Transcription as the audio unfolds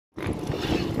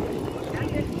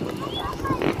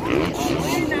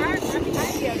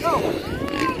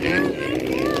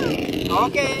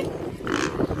Okay.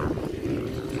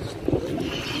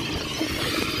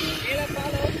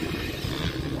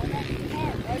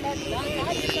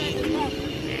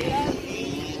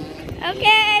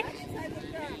 Okay.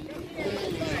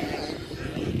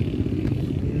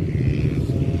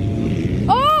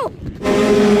 Oh!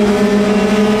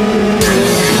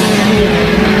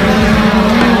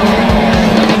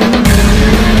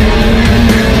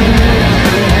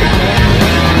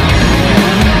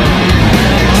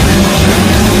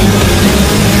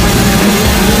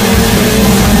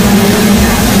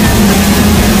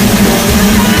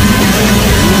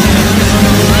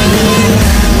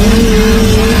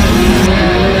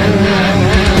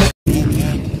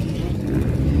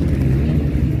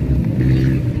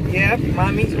 Yep,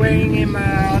 mommy's wearing him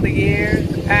all the gear,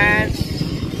 pants.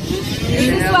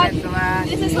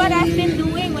 This is what I've been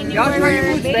doing when you Y'all try your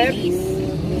were boots, babe. babies.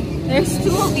 There's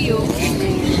two of you.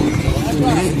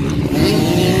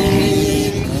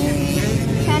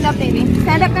 Stand up, baby.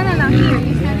 Stand up. No. Here.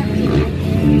 You stand up here.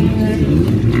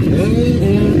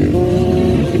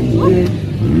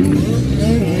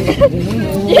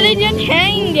 You didn't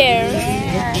hang there.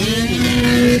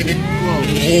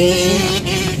 Hey.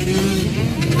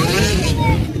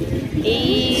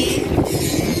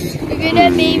 Look at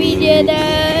that baby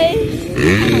Jedi.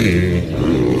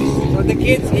 So the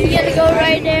kids You gotta go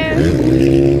right there. You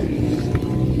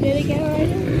gotta go right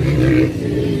there.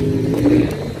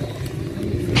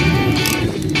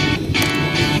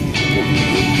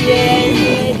 Yes,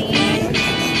 ready.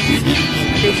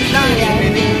 Okay, sit down,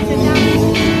 baby. Sit down.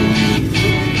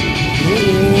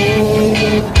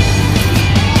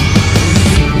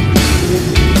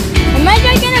 Am I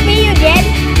just gonna be your dad?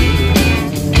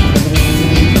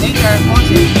 Later,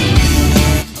 watch it.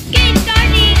 Okay,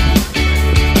 starting.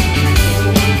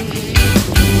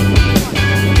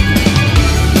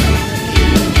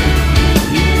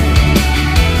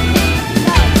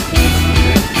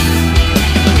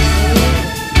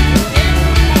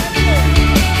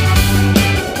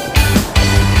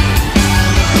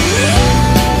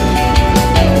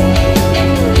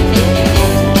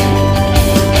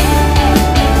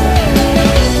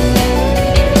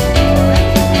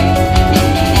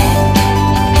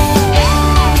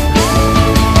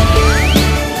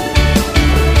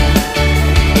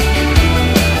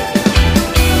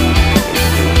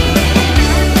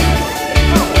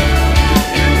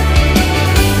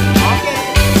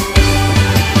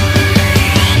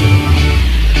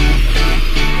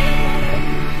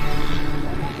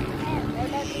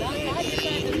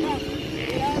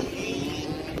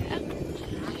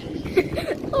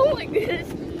 Oh my goodness.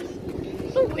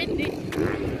 So windy.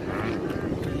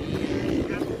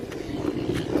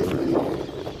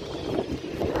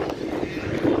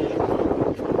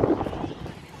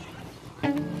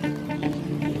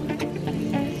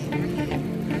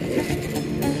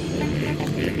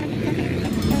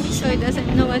 So he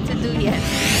doesn't know what to do yet.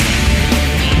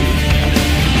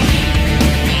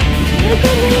 Look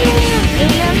at him!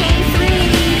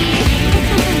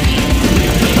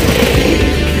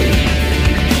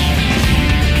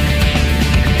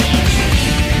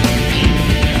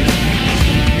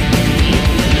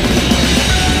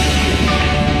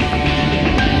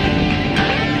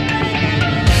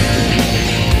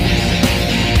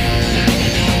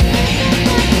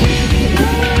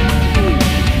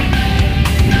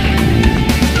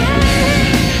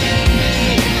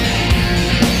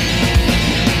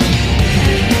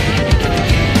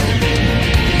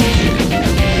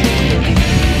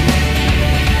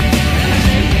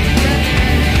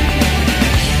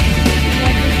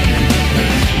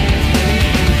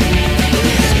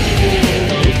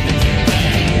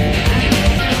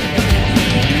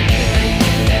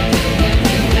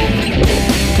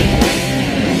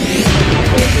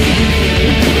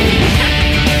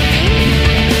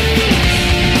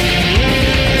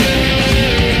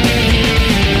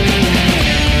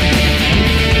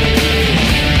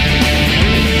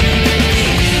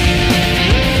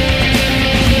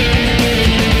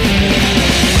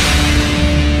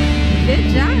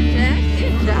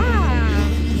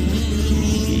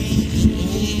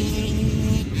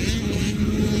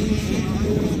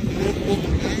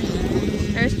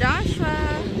 There's Joshua.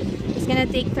 He's gonna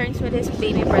take turns with his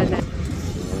baby brother.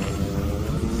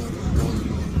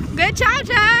 Good job,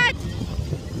 Jed!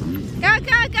 Go,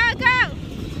 go, go, go!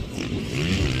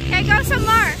 Okay, go some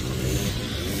more.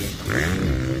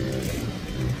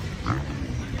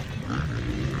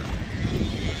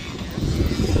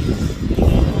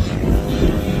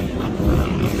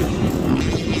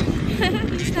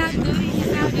 He's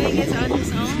not doing his own